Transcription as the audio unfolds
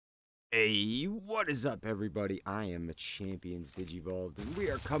Hey, what is up, everybody? I am Machampions Digivolved, and we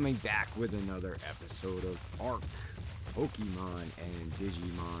are coming back with another episode of Arc Pokemon and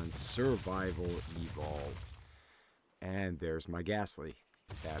Digimon Survival Evolved. And there's my Ghastly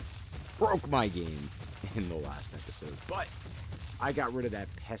that broke my game in the last episode, but I got rid of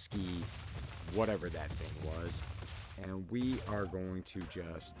that pesky whatever that thing was, and we are going to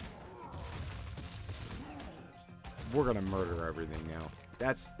we're gonna murder everything now.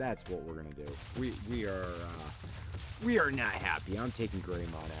 That's what we're gonna do. We are not happy. I'm taking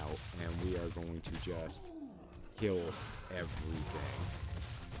Greymon out, and we are going to just kill everything.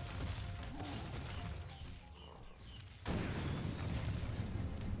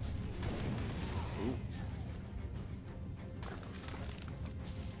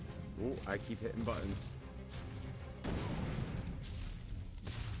 Ooh. Ooh, I keep hitting buttons.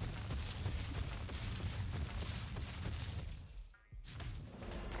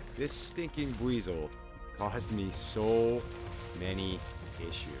 This stinking weasel caused me so many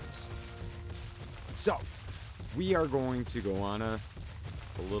issues. So, we are going to go on a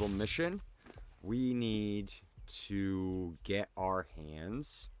little mission. We need to get our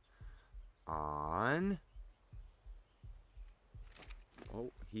hands on...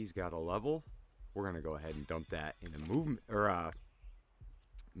 Oh, he's got a level. We're going to go ahead and dump that in the movement, or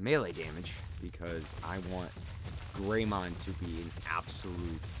melee damage, because I want Greymon to be an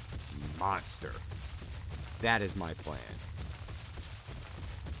absolute monster. That is my plan.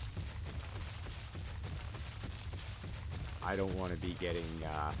 I don't want to be getting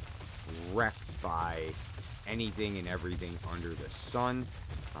wrecked by anything and everything under the sun.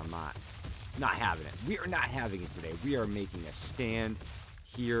 I'm not having it. We are not having it today. We are making a stand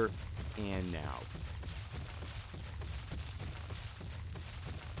here and now.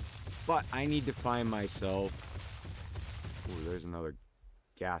 But I need to find myself... Ooh, there's another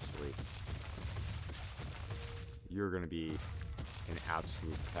Ghastly. You're going to be an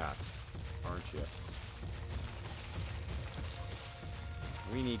absolute pest, aren't you?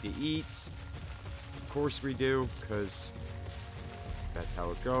 We need to eat. Of course we do, because that's how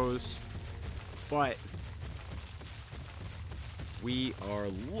it goes. But we are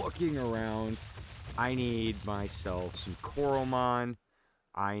looking around. I need myself some Coralmon.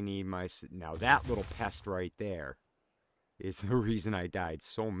 I need now that little pest right there is the reason I died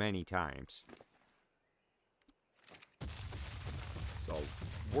so many times. So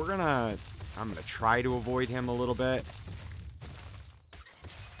I'm gonna try to avoid him a little bit.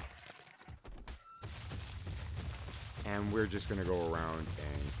 And we're just gonna go around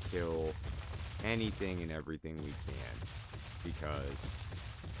and kill anything and everything we can. Because,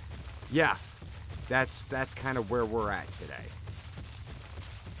 yeah, that's kind of where we're at today.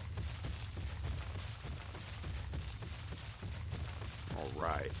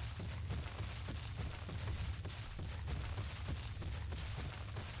 Alright.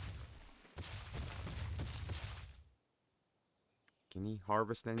 Can he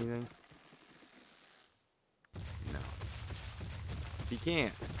harvest anything? No. He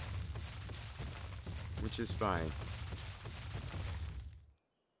can't. Which is fine.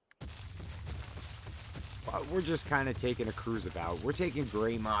 But we're just kind of taking a cruise about. We're taking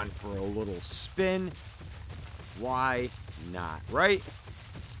Greymon for a little spin. Why not, right?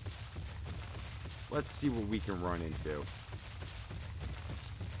 Let's see what we can run into.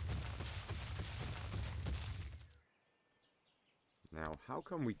 Now, how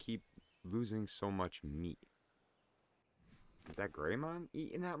come we keep losing so much meat? Is that Greymon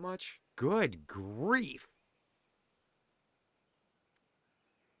eating that much? Good grief!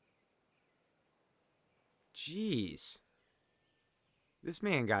 Jeez. This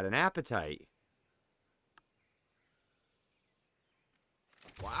man got an appetite.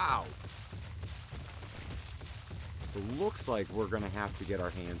 Wow. So looks like we're going to have to get our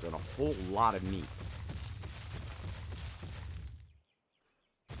hands on a whole lot of meat.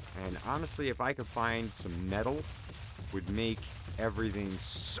 And honestly, if I could find some metal, would make everything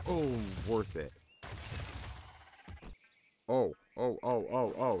so worth it. Oh,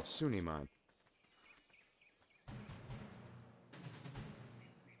 Sunimon.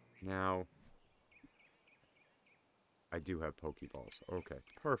 Now, I do have Pokeballs. Okay,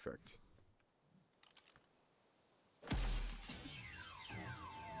 perfect.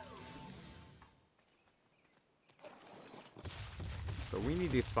 So we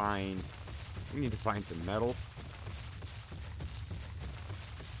need to find some metal.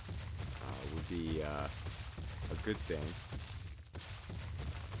 Would be a good thing.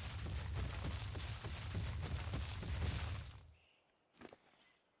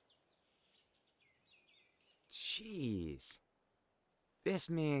 Jeez. This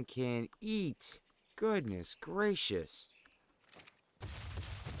man can eat. Goodness gracious.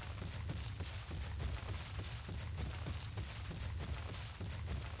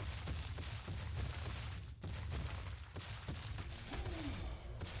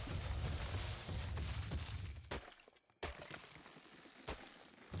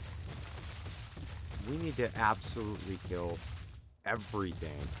 We need to absolutely kill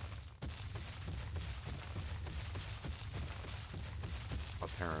everything.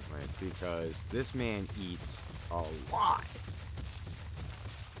 Apparently, because this man eats a lot.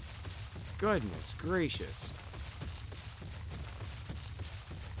 Goodness gracious.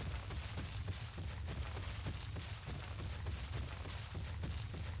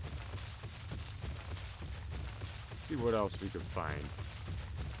 Let's see what else we can find.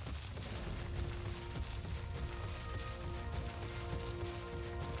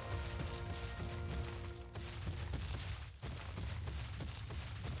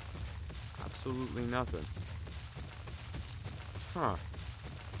 Absolutely nothing. Huh.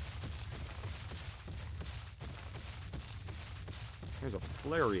 There's a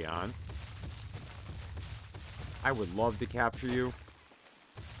Flareon. I would love to capture you.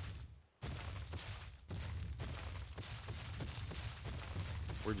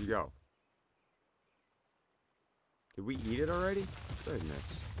 Where'd you go? Did we eat it already?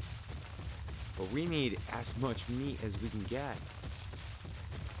 Goodness. But we need as much meat as we can get.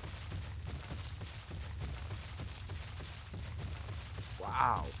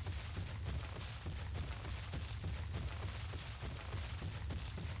 Wow.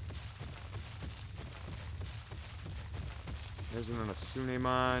 There's an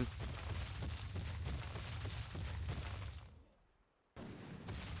Asunemon.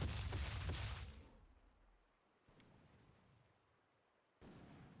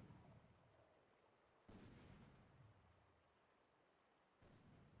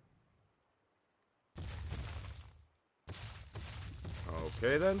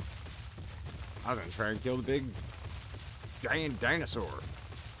 Okay then. I was gonna try and kill the big giant dinosaur.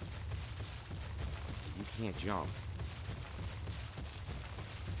 You can't jump.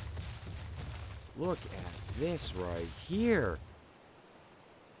 Look at this right here.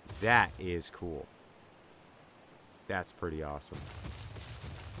 That is cool. That's pretty awesome.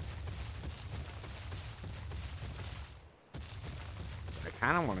 I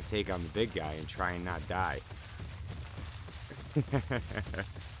kind of want to take on the big guy and try and not die.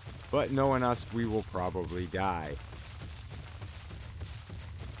 But knowing us, we will probably die.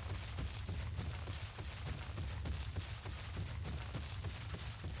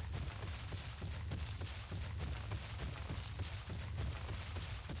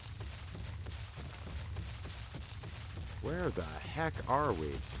 Where the heck are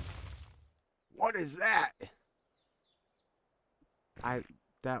we? What is that?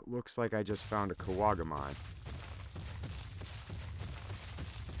 That looks like I just found a Kawagamon.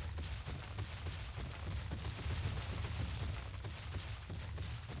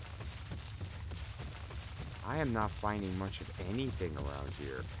 I am not finding much of anything around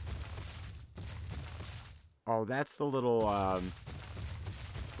here. Oh, that's the little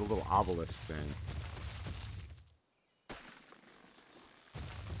obelisk thing.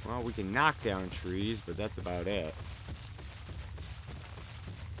 Well, we can knock down trees, but that's about it.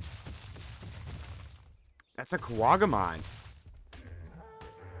 That's a Kawagamon.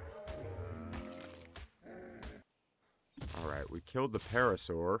 Alright, we killed the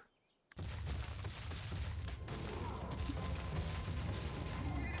Parasaur.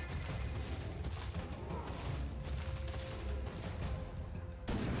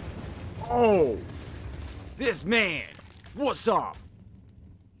 Oh! This man! What's up?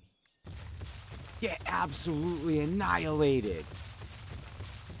 Get absolutely annihilated.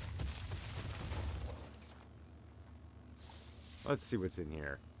 Let's see what's in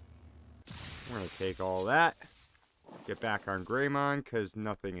here. We're gonna take all that. Get back on Greymon, because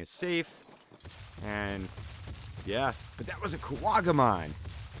nothing is safe. And, yeah. But that was a Kawagamon.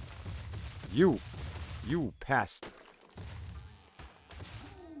 You pest.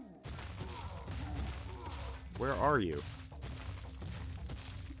 Where are you?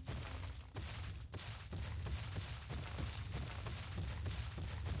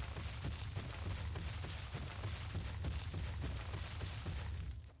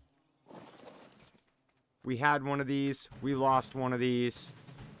 We had one of these. We lost one of these.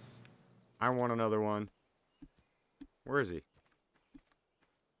 I want another one. Where is he?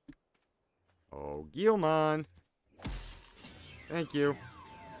 Oh, Gilmon. Thank you.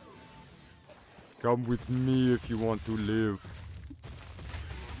 Come with me if you want to live.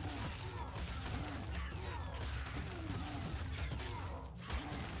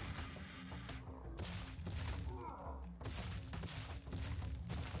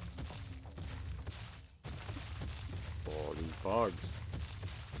 bugs.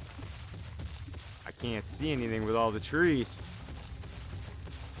 I can't see anything with all the trees.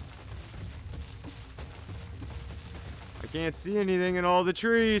 I can't see anything in all the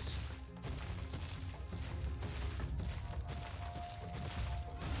trees.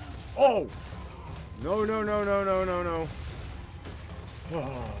 Oh! No, no, no, no, no, no, no.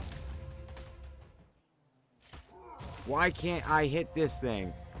 Oh. Why can't I hit this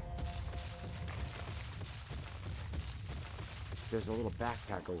thing? There's a little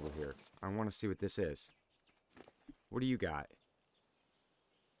backpack over here. I want to see what this is. What do you got?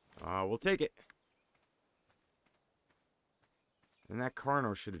 We'll take it. And that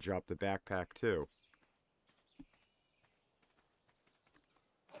Carno should have dropped the backpack too.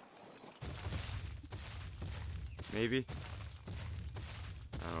 Maybe?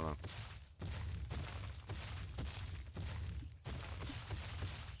 I don't know.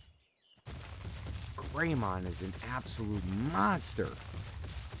 Greymon is an absolute monster.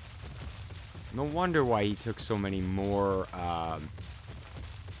 No wonder why he took so many more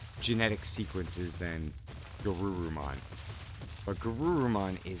genetic sequences than Garurumon. But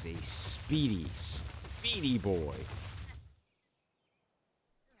Garurumon is a speedy boy.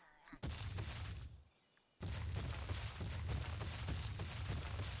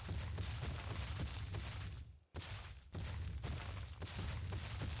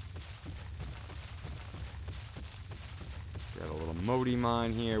 Got a little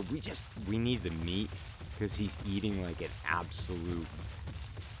Modimon here. We need the meat because he's eating like an absolute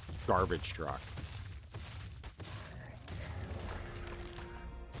garbage truck.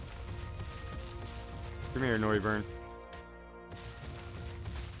 Come here, Noivern.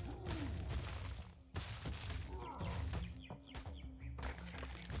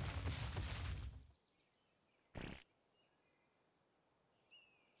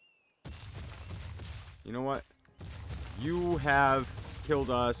 You know what? You have killed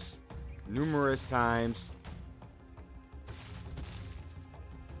us numerous times.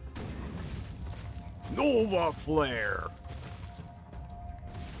 Nova Flare!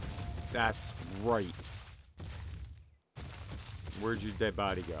 That's right. Where'd your dead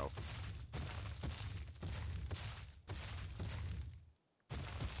body go?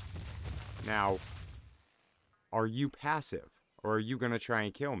 Now, are you passive? Or are you gonna try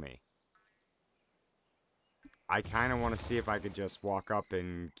and kill me? I kind of want to see if I could just walk up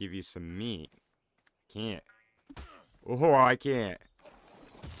and give you some meat. Can't. Oh, I can't.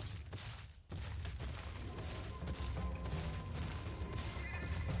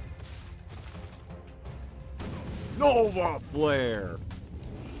 Nova Flare!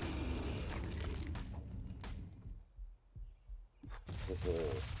 Oh,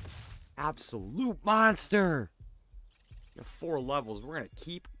 absolute monster! You have 4 levels. We're going to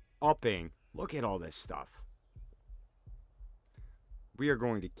keep upping. Look at all this stuff. We are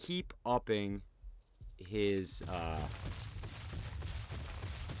going to keep upping his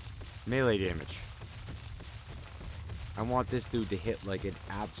melee damage. I want this dude to hit like an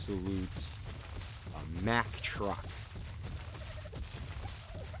absolute Mack truck.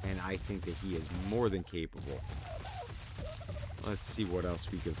 And I think that he is more than capable. Let's see what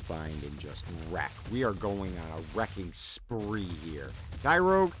else we can find and just wreck. We are going on a wrecking spree here.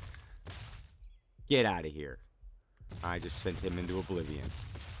 Tyrogue, get out of here. I just sent him into oblivion.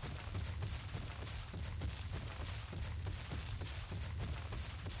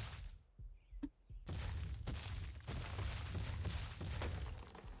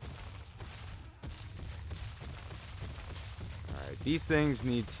 Alright, these things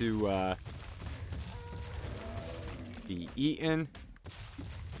need to be eaten.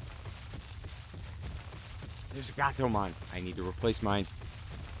 There's a Gatomon. I need to replace mine.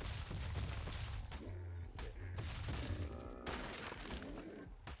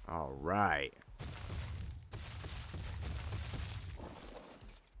 All right.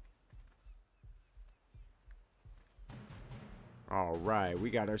 All right, we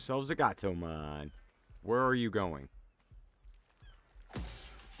got ourselves a Gatomon. Where are you going?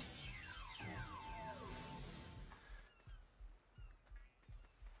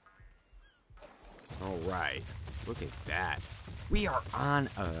 All right, look at that. We are on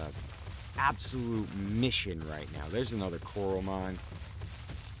a absolute mission right now. There's another Coromon.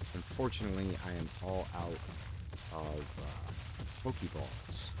 Unfortunately, I am all out of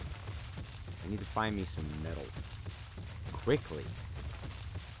Pokeballs. I need to find me some metal quickly.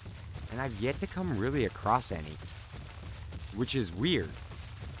 And I've yet to come really across any, which is weird.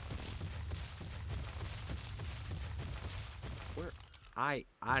 Where I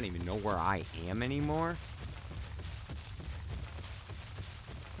don't even know where I am anymore.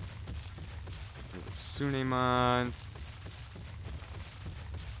 There's a Sunemon.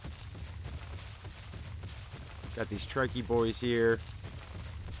 Got these Trikey boys here.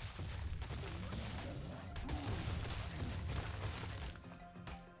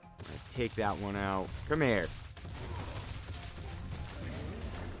 I'm gonna take that one out. Come here.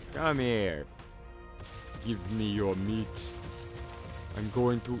 Come here. Give me your meat. I'm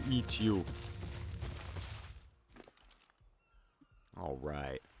going to eat you.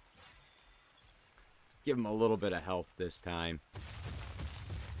 Alright. Let's give him a little bit of health this time.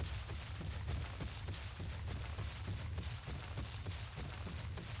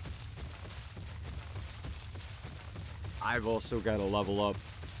 I've also got to level up.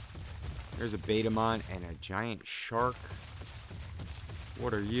 There's a Betamon and a giant shark.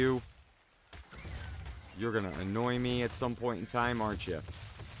 What are you? You're gonna annoy me at some point in time, aren't you?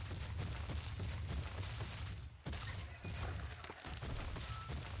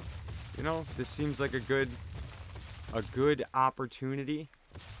 You know, this seems like a good opportunity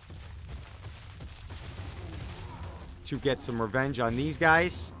to get some revenge on these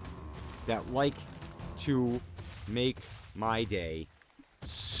guys that like to make my day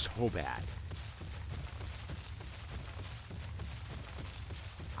so bad.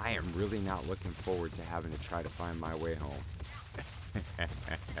 I am really not looking forward to having to try to find my way home.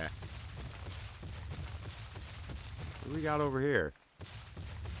 What do we got over here?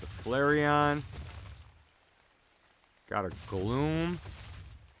 The Flareon. Got a Gloom.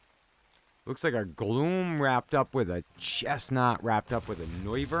 Looks like a Gloom wrapped up with a Chestnut wrapped up with a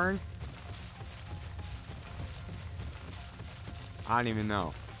Noivern. I don't even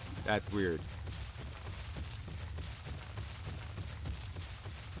know. That's weird.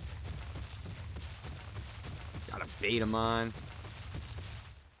 Got a Betamon.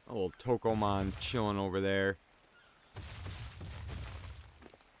 A little Tokomon chilling over there.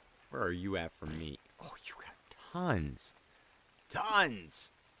 Where are you at for meat? Oh, you got tons.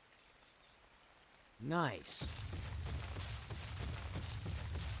 Tons! Nice.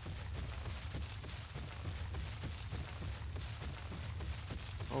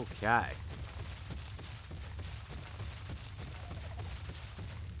 Okay.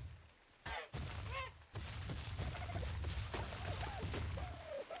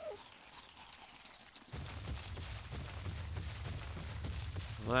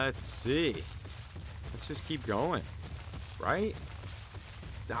 Let's see. Let's just keep going. Right?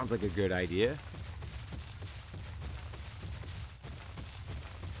 Sounds like a good idea.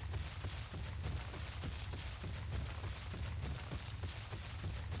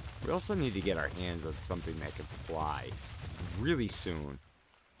 We also need to get our hands on something that can fly really soon.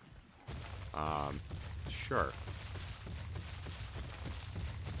 Sure.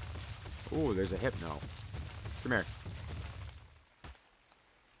 Ooh, there's a Hypno. Come here.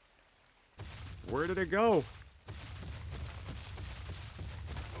 Where did it go?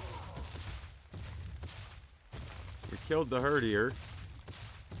 We killed the herdier.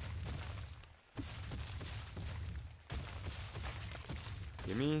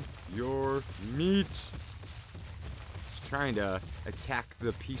 Give me your meat. Just trying to attack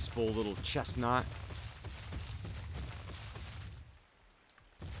the peaceful little Chestnut.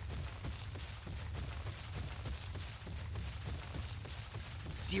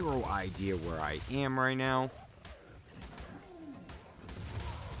 Zero idea where I am right now.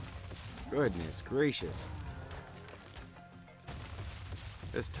 Goodness gracious.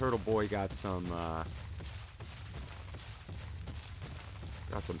 This turtle boy got some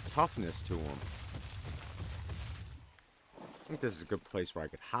toughness to him. I think this is a good place where I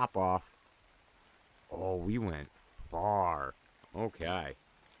could hop off. Oh, we went far. Okay.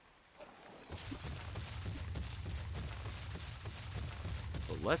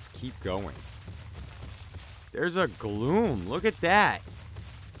 But let's keep going. There's a Gloom. Look at that.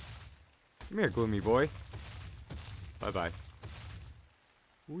 Come here, Gloomy boy. Bye-bye.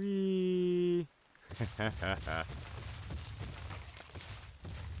 Whee!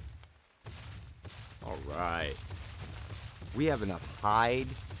 Alright. We have enough hide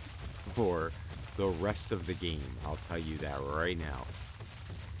for the rest of the game. I'll tell you that right now.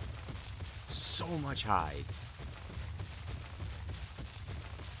 So much hide.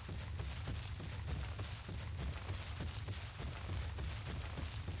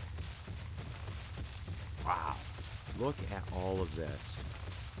 Wow. Look at all of this.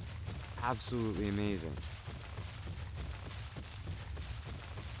 Absolutely amazing.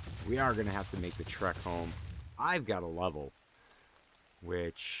 We are going to have to make the trek home. I've got a level,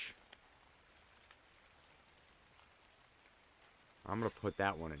 which I'm going to put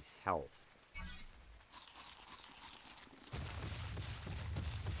that one in health.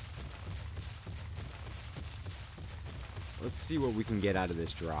 Let's see what we can get out of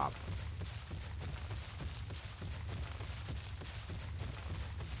this drop.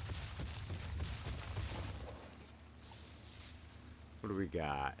 do we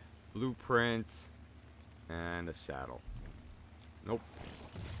got? Blueprint and a saddle. Nope.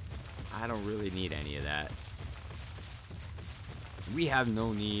 I don't really need any of that. We have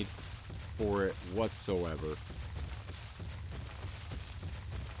no need for it whatsoever.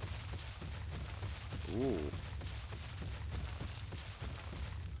 Ooh.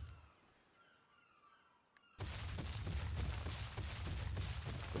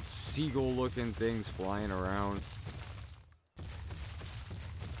 Some seagull looking things flying around.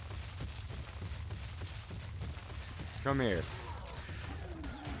 Come here.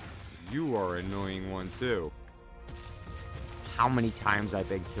 You are an annoying one too. How many times I've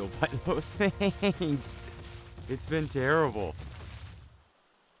been killed by those things? It's been terrible.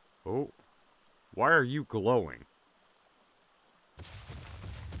 Oh. Why are you glowing?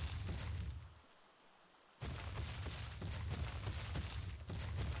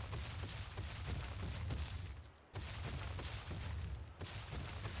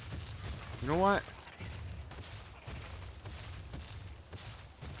 You know what?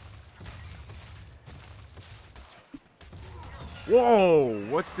 Whoa!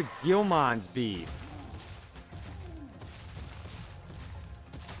 What's the Gilmon's beat?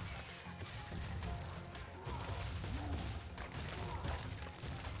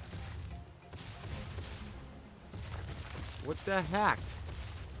 What the heck?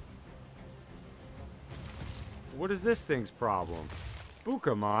 What is this thing's problem?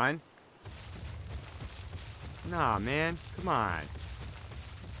 Bukamon? Nah, man. Come on.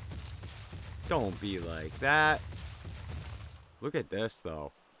 Don't be like that. Look at this,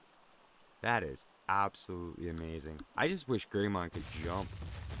 though. That is absolutely amazing. I just wish Greymon could jump.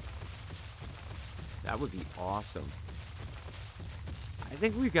 That would be awesome. I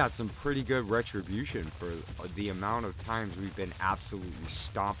think we got some pretty good retribution for the amount of times we've been absolutely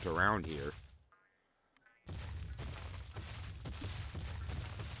stomped around here.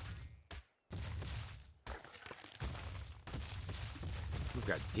 We've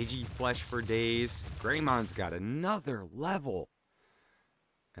got Digiflesh for days. Greymon's got another level.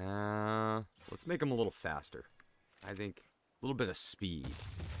 Let's make him a little faster. I think a little bit of speed.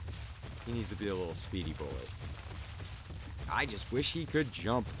 He needs to be a little speedy boy. I just wish he could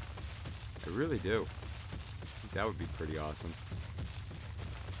jump. I really do. I think that would be pretty awesome.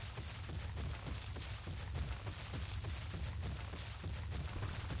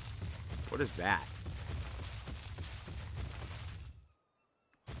 What is that?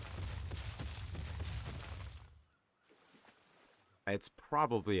 It's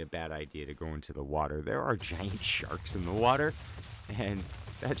probably a bad idea to go into the water. There are giant sharks in the water, and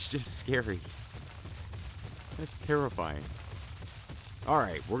that's just scary. That's terrifying.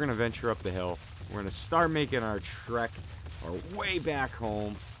 Alright, we're going to venture up the hill. We're going to start making our trek our way back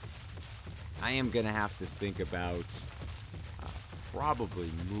home. I am going to have to think about probably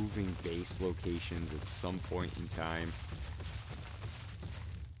moving base locations at some point in time.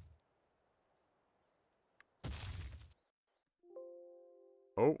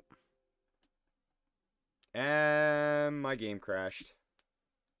 Oh. And my game crashed.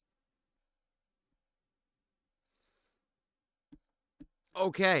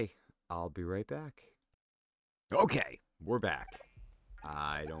 Okay, I'll be right back. Okay, we're back.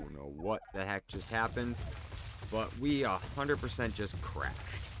 I don't know what the heck just happened, but we 100% just crashed.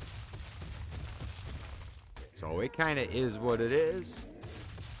 So it kind of is what it is.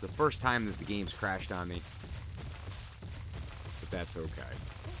 It's the first time that the game's crashed on me. But that's okay.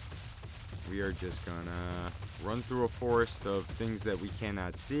 We are just gonna run through a forest of things that we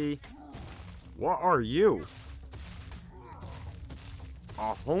cannot see. What are you?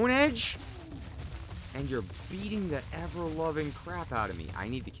 A Honedge? And you're beating the ever-loving crap out of me. I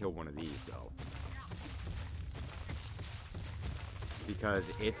need to kill one of these, though.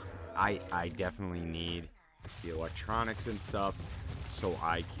 Because it's... I definitely need the electronics and stuff so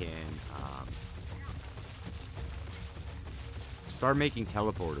I can start making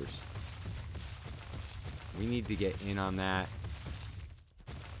teleporters. We need to get in on that.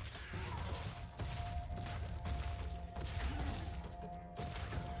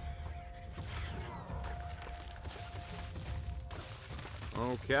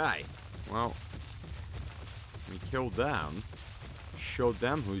 Okay, well, we killed them, showed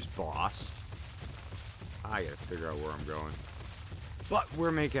them who's boss. I gotta figure out where I'm going. But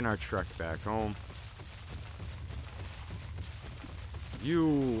we're making our trek back home.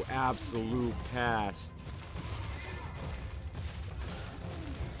 You absolute pest.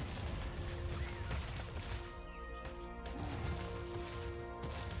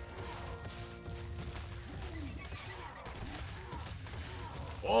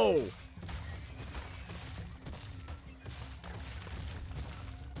 Oh!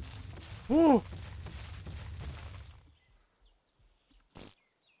 Oh!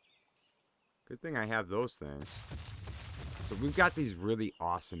 Good thing I have those things. So we've got these really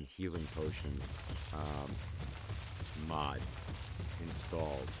awesome healing potions mod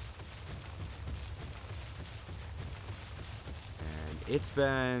installed. And it's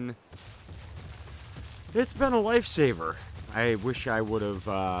been a lifesaver. I wish I would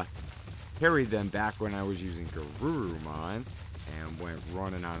have carried them back when I was using Garurumon and went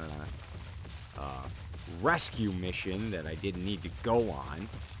running on a rescue mission that I didn't need to go on.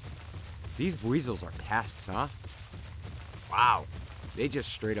 These weasels are pests, huh? Wow. They just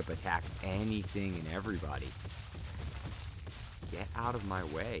straight up attack anything and everybody. Get out of my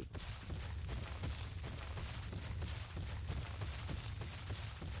way.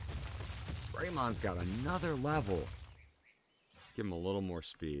 Greymon's got another level. Give him a little more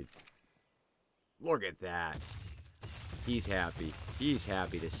speed. Look at that. He's happy. He's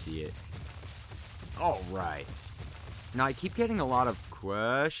happy to see it. All right. Now, I keep getting a lot of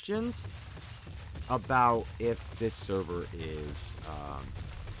questions about if this server is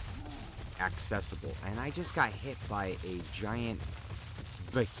accessible. And I just got hit by a giant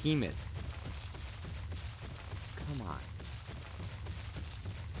behemoth. Come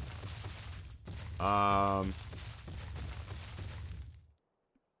on.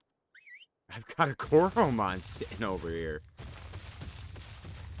 I've got a Koromon sitting over here.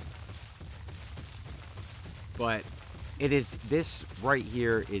 But this right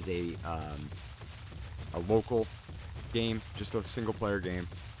here is a local game, just a single player game.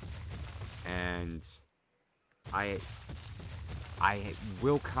 And I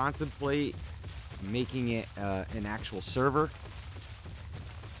will contemplate making it an actual server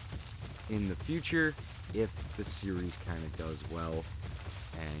in the future if the series kind of does well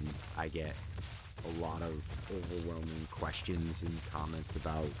and I get a lot of overwhelming questions and comments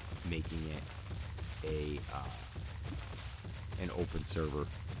about making it an open server.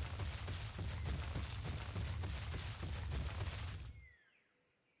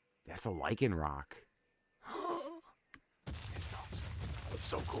 That's a lichen rock. That's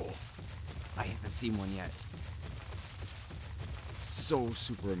so cool. I haven't seen one yet. So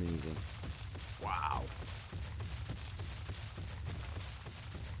super amazing. Wow.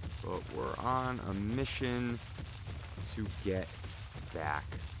 But we're on a mission to get back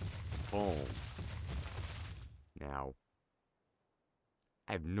home. Now,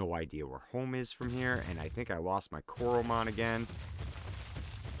 I have no idea where home is from here, and I think I lost my Koromon again.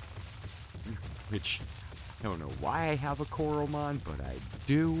 Which, I don't know why I have a Koromon, but I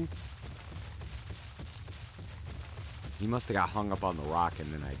do. He must have got hung up on the rock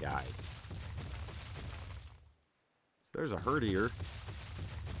and then I died. So there's a Herdier.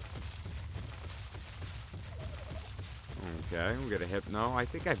 Okay, we got a Hypno. I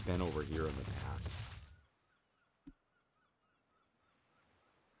think I've been over here in the past.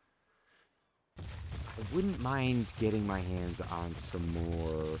 I wouldn't mind getting my hands on some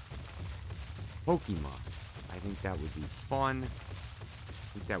more Pokemon. I think that would be fun.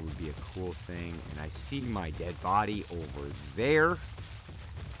 I think that would be a cool thing. And I see my dead body over there.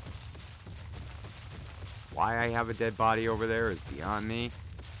 Why I have a dead body over there is beyond me.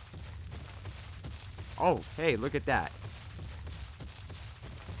 Oh, hey, look at that.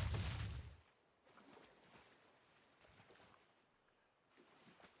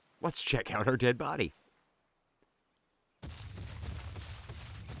 Let's check out our dead body.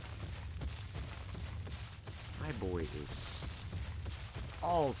 My boy is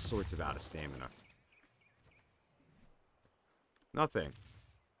all sorts of out of stamina. Nothing.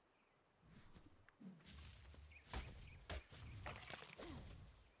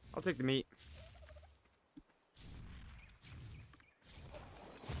 I'll take the meat.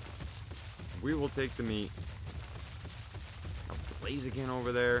 We will take the meat. Blaziken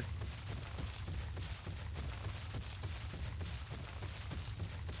over there.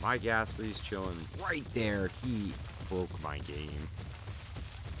 My Ghastly's chilling right there. He broke my game.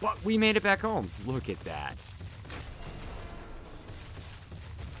 But we made it back home. Look at that.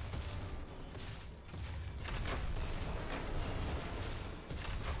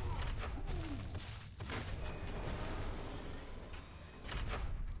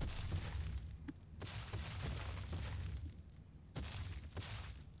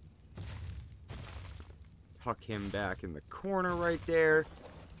 Tuck him back in the corner right there.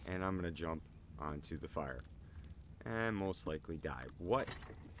 And I'm going to jump onto the fire. And most likely die. What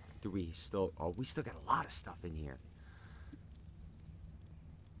do we still... Oh, we still got a lot of stuff in here.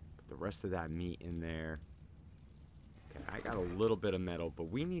 Put the rest of that meat in there. Okay, I got a little bit of metal,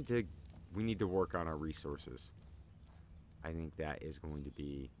 but we need to work on our resources. I think that is going to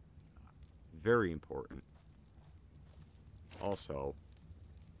be Very important. Also,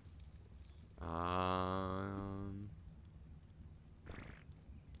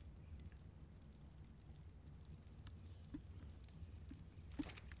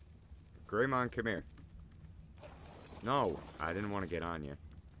 Greymon, come here. No, I didn't want to get on you.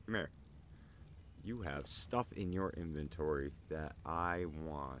 Come here. You have stuff in your inventory that I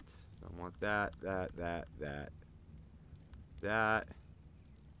want. I want that.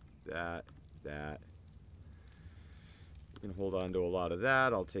 You can hold on to a lot of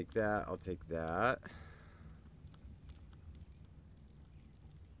that. I'll take that. I'll take that.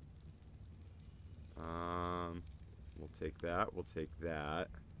 We'll take that. We'll take that.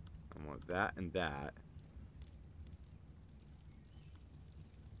 I want that and that.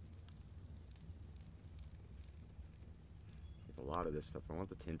 A lot of this stuff. I want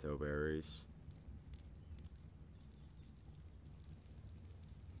the Tinto berries.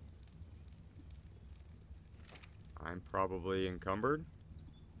 I'm probably encumbered.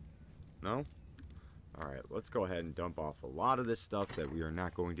 No? Alright, let's go ahead and dump off a lot of this stuff that we are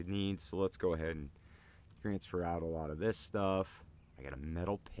not going to need. So let's go ahead and transfer out a lot of this stuff. I got a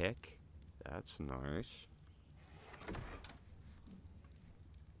metal pick. That's nice.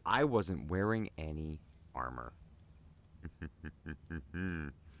 I wasn't wearing any armor.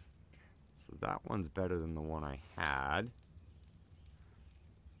 So that one's better than the one I had.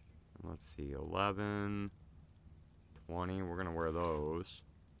 Let's see, 11, 20, we're gonna wear those.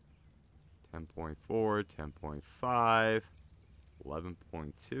 10.4, 10.5,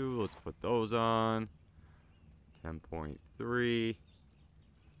 11.2, let's put those on. 10.3,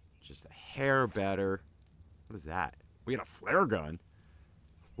 just a hair better. What is that? We got a flare gun?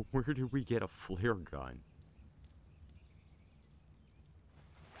 Where did we get a flare gun?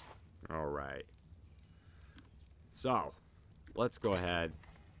 Alright. So, let's go ahead.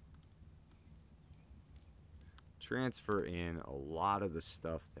 Transfer in a lot of the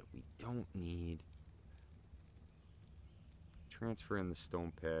stuff that we don't need. Transfer in the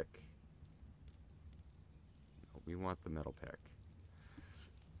stone pick. No, we want the metal pick.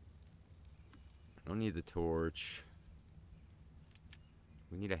 Don't need the torch.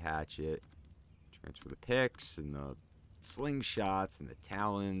 We need a hatchet. Transfer the picks and the slingshots and the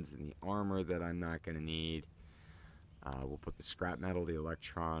talons and the armor that I'm not going to need. We'll put the scrap metal, the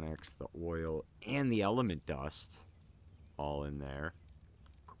electronics, the oil, and the element dust all in there,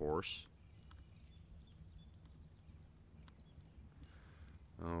 of course.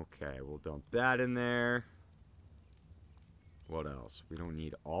 Okay, we'll dump that in there. What else? We don't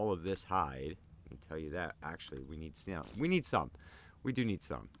need all of this hide. I can tell you that. Actually, we need some. We need some. We do need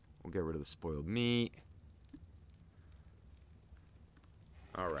some. We'll get rid of the spoiled meat.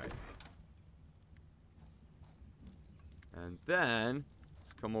 Alright. And then,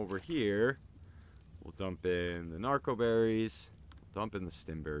 let's come over here. We'll dump in the narco berries. We'll dump in the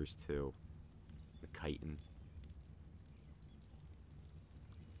stim berries too. The chitin.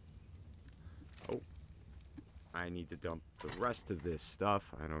 Oh. I need to dump the rest of this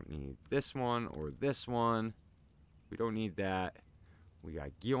stuff. I don't need this one or this one. We don't need that. We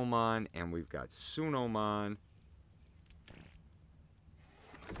got Guilmon and we've got Sunomon.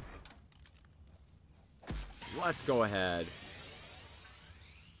 Let's go ahead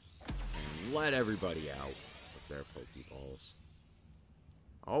and let everybody out with their Pokeballs.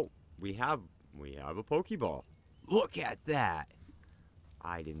 Oh, we have a Pokeball. Look at that.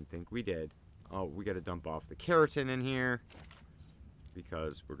 I didn't think we did. Oh, we got to dump off the keratin in here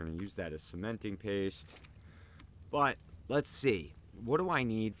because we're going to use that as cementing paste. But let's see. What do I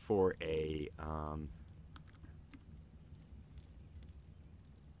need for a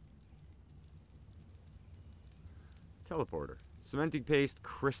teleporter? Cementing paste,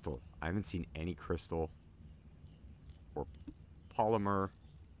 crystal. I haven't seen any crystal or polymer.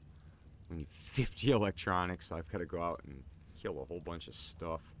 We need 50 electronics, so I've got to go out and kill a whole bunch of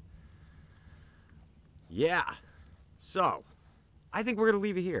stuff. Yeah. So, I think we're going to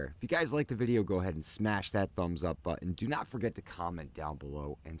leave it here. If you guys like the video, go ahead and smash that thumbs up button. Do not forget to comment down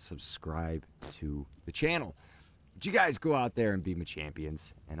below and subscribe to the channel. But you guys go out there and be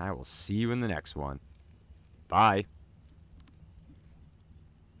Machampions, and I will see you in the next one. Bye.